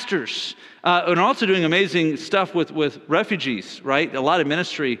pastors, and also doing amazing stuff with refugees, right? A lot of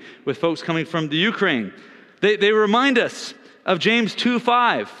ministry with folks coming from the Ukraine. They remind us of James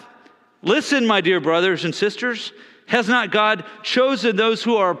 2:5. Listen, my dear brothers and sisters, has not God chosen those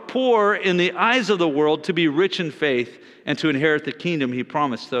who are poor in the eyes of the world to be rich in faith and to inherit the kingdom he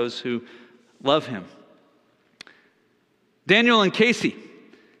promised those who love him? Daniel and Casey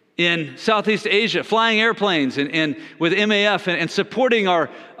in Southeast Asia, flying airplanes and with MAF and supporting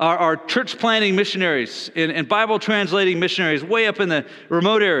our church planting missionaries and Bible translating missionaries way up in the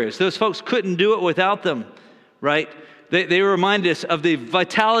remote areas. Those folks couldn't do it without them, right? They remind us of the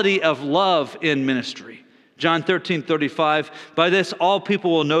vitality of love in ministry. John 13:35, by this all people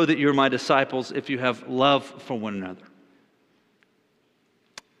will know that you're my disciples if you have love for one another.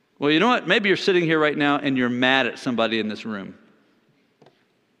 Well, you know what? Maybe you're sitting here right now and you're mad at somebody in this room.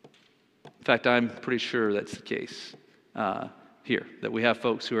 In fact, I'm pretty sure that's the case here, that we have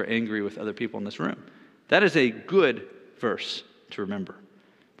folks who are angry with other people in this room. That is a good verse to remember.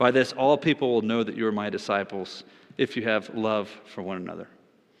 By this all people will know that you are my disciples if you have love for one another.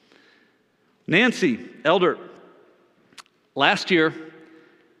 Nancy Elder, last year,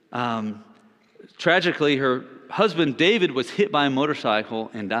 tragically, her husband David was hit by a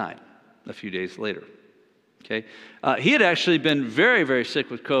motorcycle and died a few days later. Okay, he had actually been very, very sick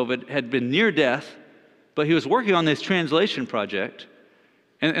with COVID, had been near death, but he was working on this translation project,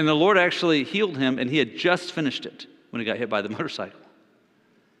 and the Lord actually healed him, and he had just finished it when he got hit by the motorcycle.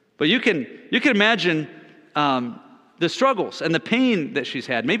 But you can imagine the struggles and the pain that she's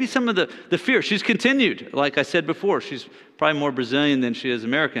had, maybe some of the fear. She's continued, like I said before, she's probably more Brazilian than she is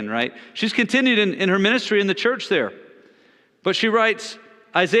American, right? She's continued in her ministry in the church there. But she writes,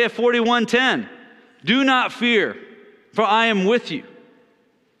 Isaiah 41:10, Do not fear, for I am with you.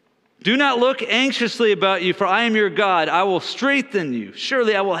 Do not look anxiously about you, for I am your God. I will strengthen you.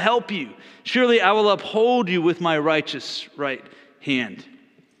 Surely I will help you. Surely I will uphold you with my righteous right hand.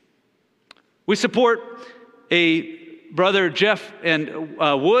 We support a brother Jeff and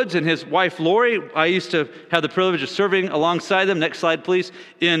Woods and his wife Lori. I used to have the privilege of serving alongside them. Next slide, please.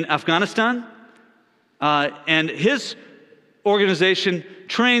 In Afghanistan. And his organization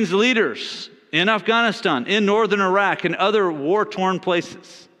trains leaders in Afghanistan, in northern Iraq, and other war-torn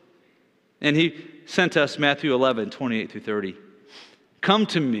places. And he sent us Matthew 11, 28 through 30. Come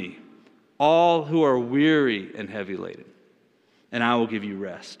to me, all who are weary and heavy laden, and I will give you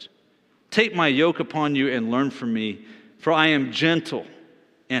rest. Take my yoke upon you and learn from me, for I am gentle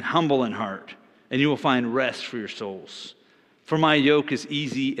and humble in heart, and you will find rest for your souls. For my yoke is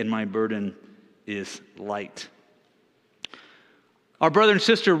easy and my burden is light. Our brother and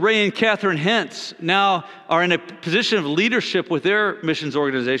sister Ray and Catherine Hentz now are in a position of leadership with their missions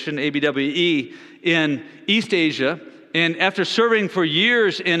organization, ABWE, in East Asia. And after serving for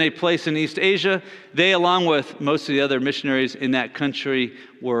years in a place in East Asia, they, along with most of the other missionaries in that country,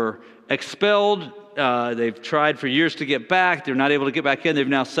 were expelled. They've tried for years to get back. They're not able to get back in. They've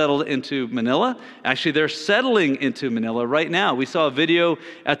now settled into Manila. Actually, they're settling into Manila right now. We saw a video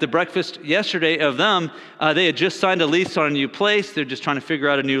at the breakfast yesterday of them. They had just signed a lease on a new place. They're just trying to figure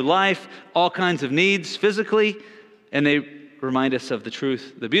out a new life, all kinds of needs physically. And they remind us of the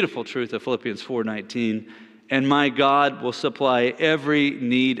truth, the beautiful truth of Philippians 4:19. And my God will supply every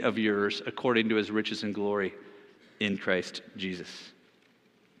need of yours according to his riches and glory in Christ Jesus.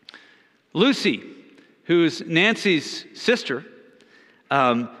 Lucy, who's Nancy's sister,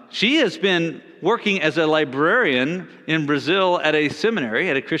 she has been working as a librarian in Brazil at a seminary,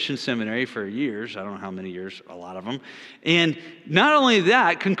 at a Christian seminary for years. I don't know how many years, a lot of them. And not only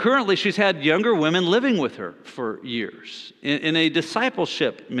that, concurrently, she's had younger women living with her for years in a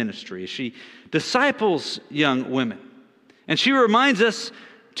discipleship ministry. She disciples young women. And she reminds us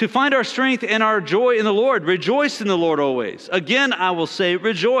to find our strength and our joy in the Lord. Rejoice in the Lord always. Again, I will say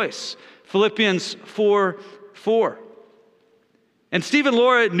rejoice. Philippians 4:4. And Stephen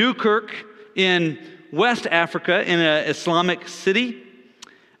Laura Newkirk in West Africa, in an Islamic city,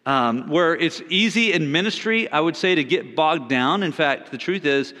 where it's easy in ministry, I would say, to get bogged down. In fact, the truth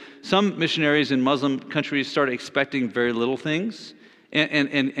is, some missionaries in Muslim countries start expecting very little things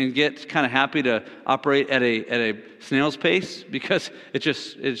and get kind of happy to operate at a snail's pace because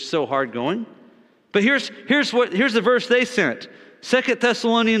it's so hard going. But here's the verse they sent. 2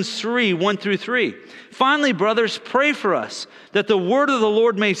 Thessalonians 3, 1 through 3. Finally, brothers, pray for us that the word of the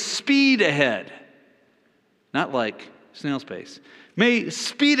Lord may speed ahead. Not like snail's pace. May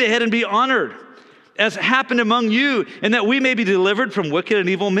speed ahead and be honored, as happened among you, and that we may be delivered from wicked and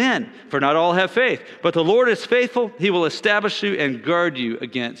evil men. For not all have faith, but the Lord is faithful. He will establish you and guard you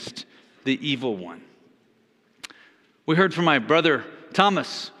against the evil one. We heard from my brother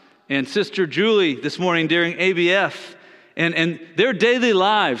Thomas and sister Julie this morning during ABF. And their daily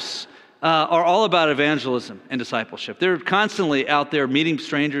lives are all about evangelism and discipleship. They're constantly out there meeting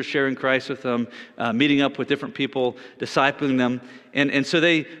strangers, sharing Christ with them, meeting up with different people, discipling them. And so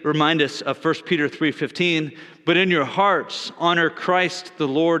they remind us of 1 Peter 3:15, but in your hearts honor Christ the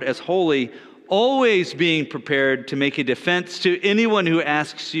Lord as holy, always being prepared to make a defense to anyone who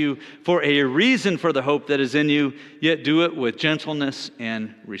asks you for a reason for the hope that is in you, yet do it with gentleness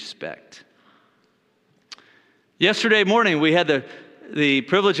and respect. Yesterday morning, we had the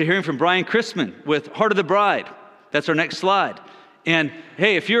privilege of hearing from Brian Chrisman with Heart of the Bride. That's our next slide. And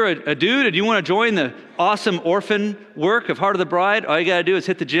hey, if you're a dude and you want to join the awesome orphan work of Heart of the Bride, all you got to do is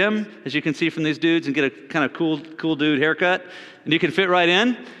hit the gym, as you can see from these dudes, and get a kind of cool dude haircut. And you can fit right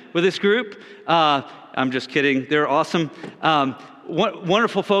in with this group. I'm just kidding. They're awesome.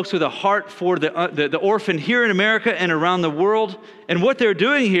 Wonderful folks with a heart for the orphan here in America and around the world. And what they're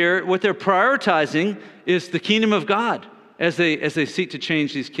doing here, what they're prioritizing is the kingdom of God as they seek to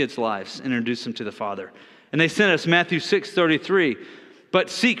change these kids' lives and introduce them to the Father. And they sent us Matthew 6:33, but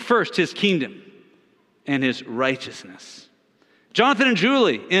seek first his kingdom and his righteousness. Jonathan and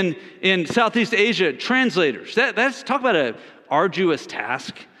Julie in Southeast Asia, translators. That's talk about an arduous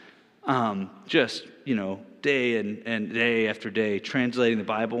task. Day and day after day translating the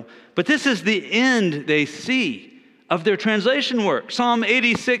Bible. But this is the end they see of their translation work. Psalm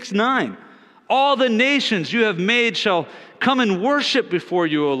 86:9. All the nations you have made shall come and worship before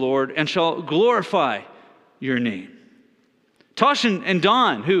you, O Lord, and shall glorify your name. Tosh and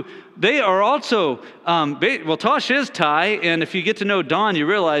Dawn, who they are also, Tosh is Thai, and if you get to know Dawn, you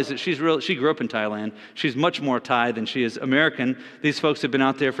realize that she grew up in Thailand. She's much more Thai than she is American. These folks have been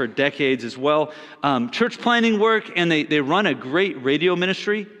out there for decades as well. Church planning work, and they run a great radio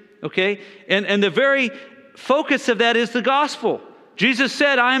ministry, okay? And the very focus of that is the gospel. Jesus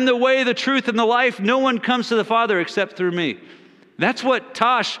said, I am the way, the truth, and the life. No one comes to the Father except through me. That's what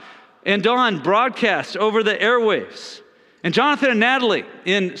Tosh and Dawn broadcast over the airwaves. And Jonathan and Natalie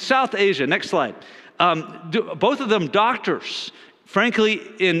in South Asia, next slide, both of them doctors, frankly,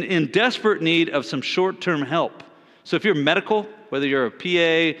 in desperate need of some short-term help. So if you're medical, whether you're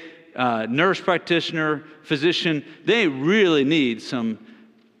a PA, nurse practitioner, physician, they really need some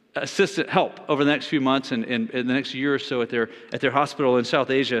assistant help over the next few months and the next year or so at their hospital in South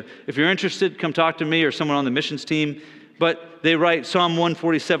Asia. If you're interested, come talk to me or someone on the missions team. But they write Psalm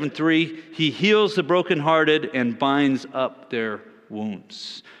 147:3, He heals the brokenhearted and binds up their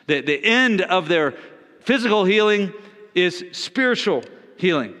wounds. The end of their physical healing is spiritual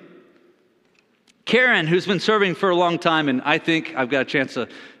healing. Karen, who's been serving for a long time, and I think I've got a chance to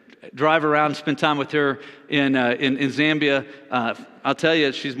drive around, spend time with her in Zambia. I'll tell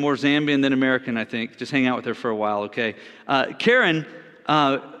you, she's more Zambian than American, I think. Just hang out with her for a while, okay? Karen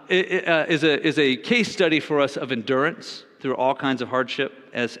is a case study for us of endurance through all kinds of hardship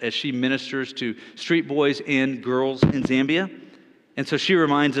as she ministers to street boys and girls in Zambia. And so she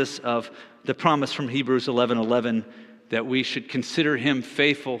reminds us of the promise from Hebrews 11:11 that we should consider him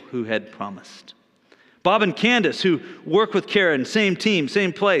faithful who had promised. Bob and Candace, who work with Karen, same team,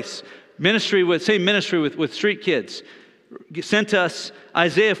 same place, same ministry with street kids, sent us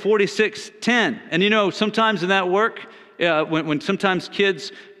Isaiah 46:10. And sometimes in that work, when sometimes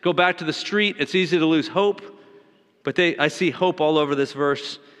kids go back to the street, it's easy to lose hope. But I see hope all over this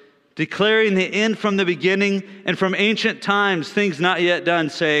verse. Declaring the end from the beginning and from ancient times, things not yet done,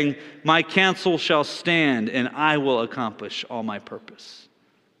 saying, my counsel shall stand and I will accomplish all my purpose.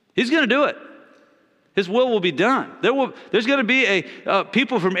 He's going to do it. His will be done. There's going to be a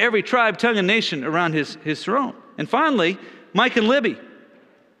people from every tribe, tongue, and nation around his throne. And finally, Mike and Libby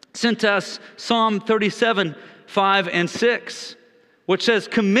sent us Psalm 37:5-6, which says,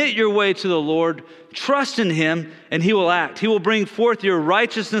 commit your way to the Lord, trust in him, and he will act. He will bring forth your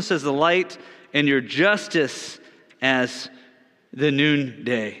righteousness as the light and your justice as the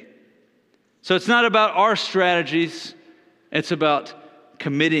noonday. So it's not about our strategies. It's about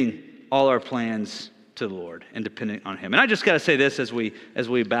committing all our plans to the Lord and depending on him. And I just got to say this as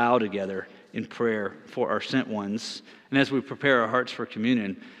we bow together in prayer for our sent ones and as we prepare our hearts for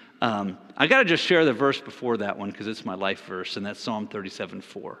communion. I got to just share the verse before that one because it's my life verse, and that's Psalm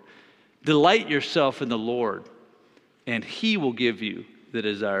 37:4. Delight yourself in the Lord, and he will give you the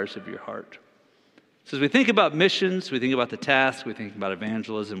desires of your heart. So as we think about missions, we think about the task, we think about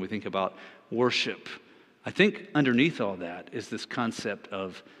evangelism, we think about worship. I think underneath all that is this concept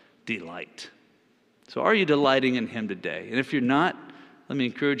of delight. So are you delighting in him today? And if you're not, let me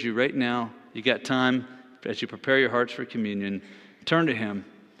encourage you right now, you got time as you prepare your hearts for communion, turn to him.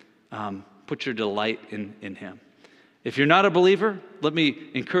 Put your delight in him. If you're not a believer, let me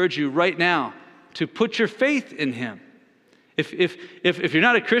encourage you right now to put your faith in him. If you're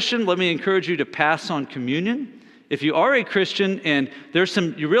not a Christian, let me encourage you to pass on communion. If you are a Christian and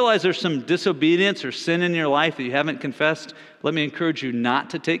you realize there's some disobedience or sin in your life that you haven't confessed, let me encourage you not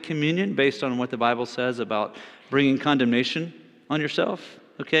to take communion based on what the Bible says about bringing condemnation on yourself.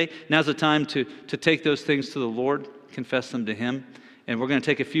 Okay? Now's the time to take those things to the Lord, confess them to him. And we're going to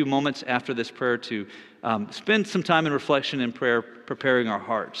take a few moments after this prayer to spend some time in reflection and prayer, preparing our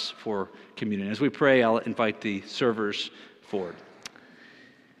hearts for communion. As we pray, I'll invite the servers forward.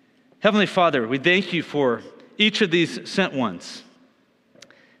 Heavenly Father, we thank you for each of these sent ones.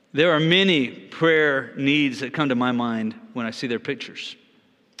 There are many prayer needs that come to my mind when I see their pictures.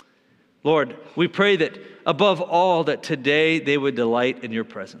 Lord, we pray that above all that today they would delight in your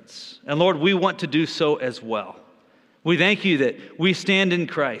presence. And Lord, we want to do so as well. We thank you that we stand in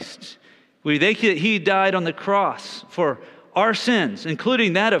Christ. We thank you that he died on the cross for our sins,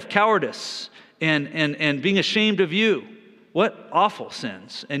 including that of cowardice and being ashamed of you. What awful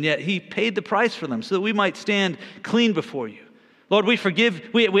sins. And yet he paid the price for them so that we might stand clean before you. Lord, we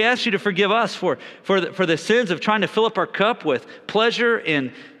ask you to forgive us for the sins of trying to fill up our cup with pleasure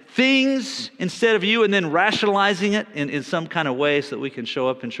and things instead of you, and then rationalizing it in some kind of way so that we can show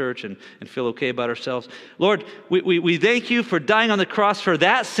up in church and feel okay about ourselves. Lord, we thank you for dying on the cross for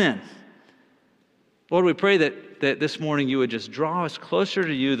that sin. Lord, we pray that this morning you would just draw us closer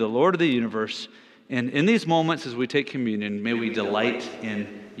to you, the Lord of the universe. And in these moments as we take communion, may we delight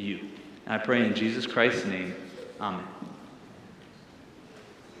in you. I pray in Jesus Christ's name. Amen.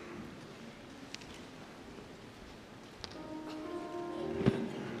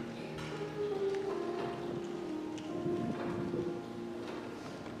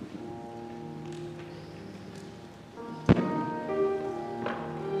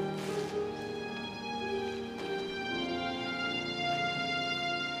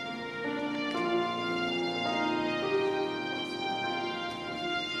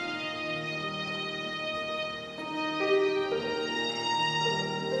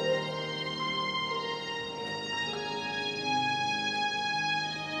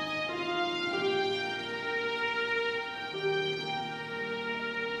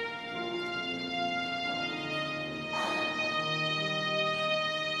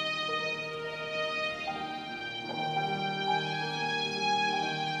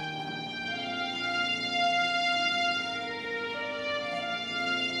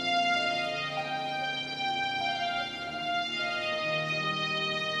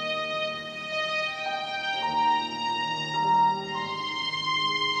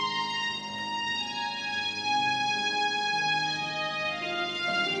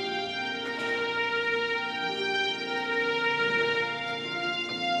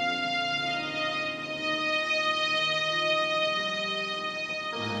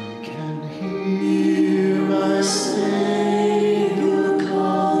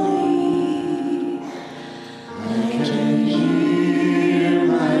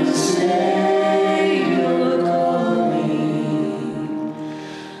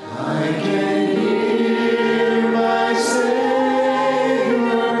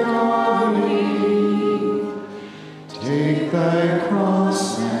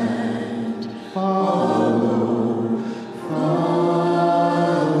 cross and follow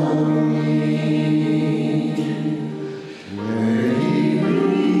me. Where he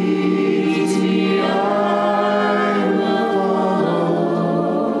leads me, I will follow.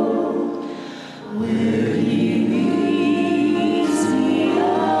 Where he leads me,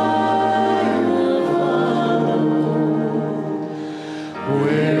 I will follow.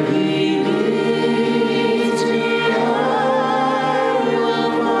 Where he leads me, I will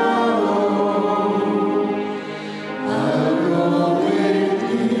follow. I'll go with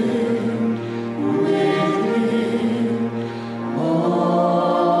him all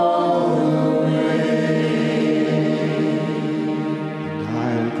the way.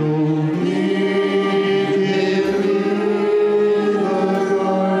 I'll go with him through the garden.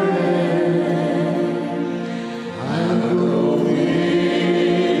 I'll go with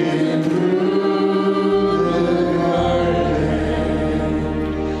him through the garden.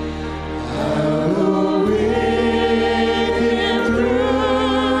 I'll go with him through the garden.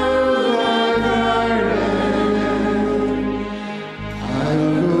 I'll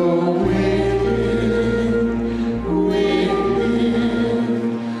go with him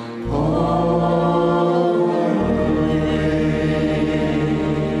all the way.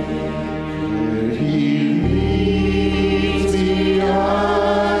 Where he leads me, I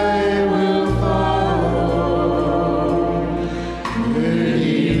will follow. Where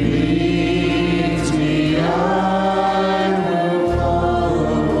he leads me, I will follow.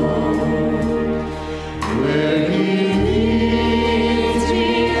 Where he leads me,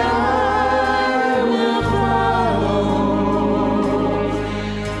 I will follow.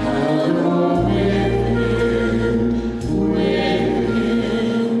 I'll go with him all the way.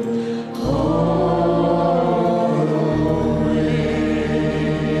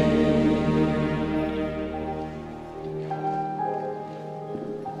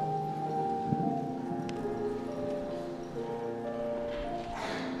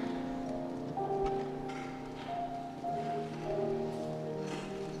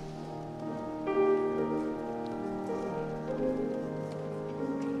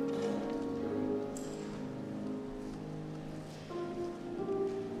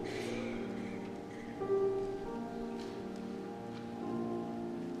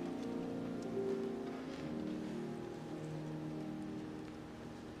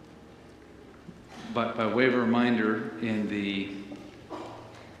 By way of a reminder, in the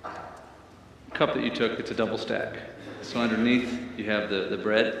cup that you took, it's a double stack. So underneath, you have the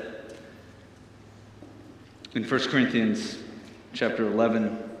bread. In 1 Corinthians chapter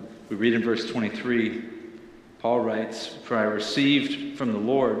 11, we read in verse 23, Paul writes, "For I received from the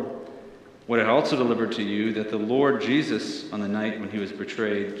Lord what I also delivered to you, that the Lord Jesus, on the night when he was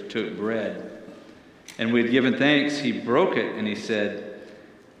betrayed, took bread. And when he had given thanks, he broke it, and he said,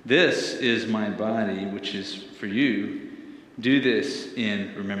 'This is my body, which is for you. Do this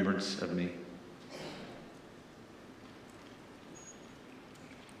in remembrance of me.'"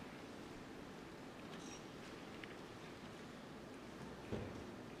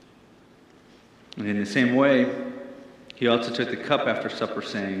 And in the same way, he also took the cup after supper,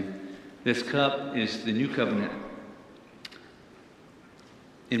 saying, "This cup is the new covenant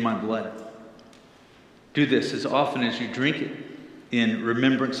in my blood. Do this as often as you drink it in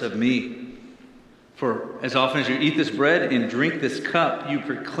remembrance of me. For as often as you eat this bread and drink this cup, you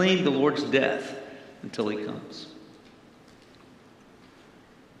proclaim the Lord's death until he comes."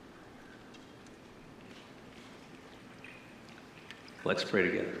 Let's pray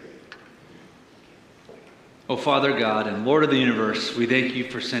together. Oh, Father God and Lord of the universe, we thank you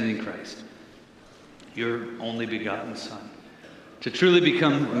for sending Christ, your only begotten Son, to truly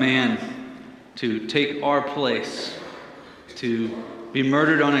become man, to take our place, to be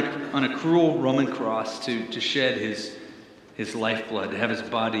murdered on a cruel Roman cross, to shed his lifeblood, to have his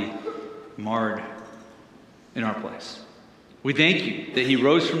body marred in our place. We thank you that he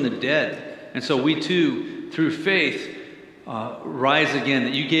rose from the dead, and so we too, through faith, rise again,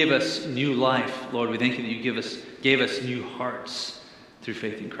 that you gave us new life. Lord, we thank you that you gave us new hearts through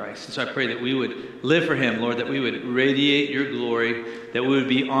faith in Christ. And so I pray that we would live for him, Lord, that we would radiate your glory, that we would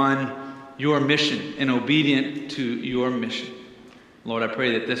be on your mission and obedient to your mission. Lord, I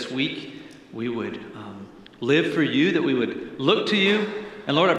pray that this week we would live for you, that we would look to you. And Lord, I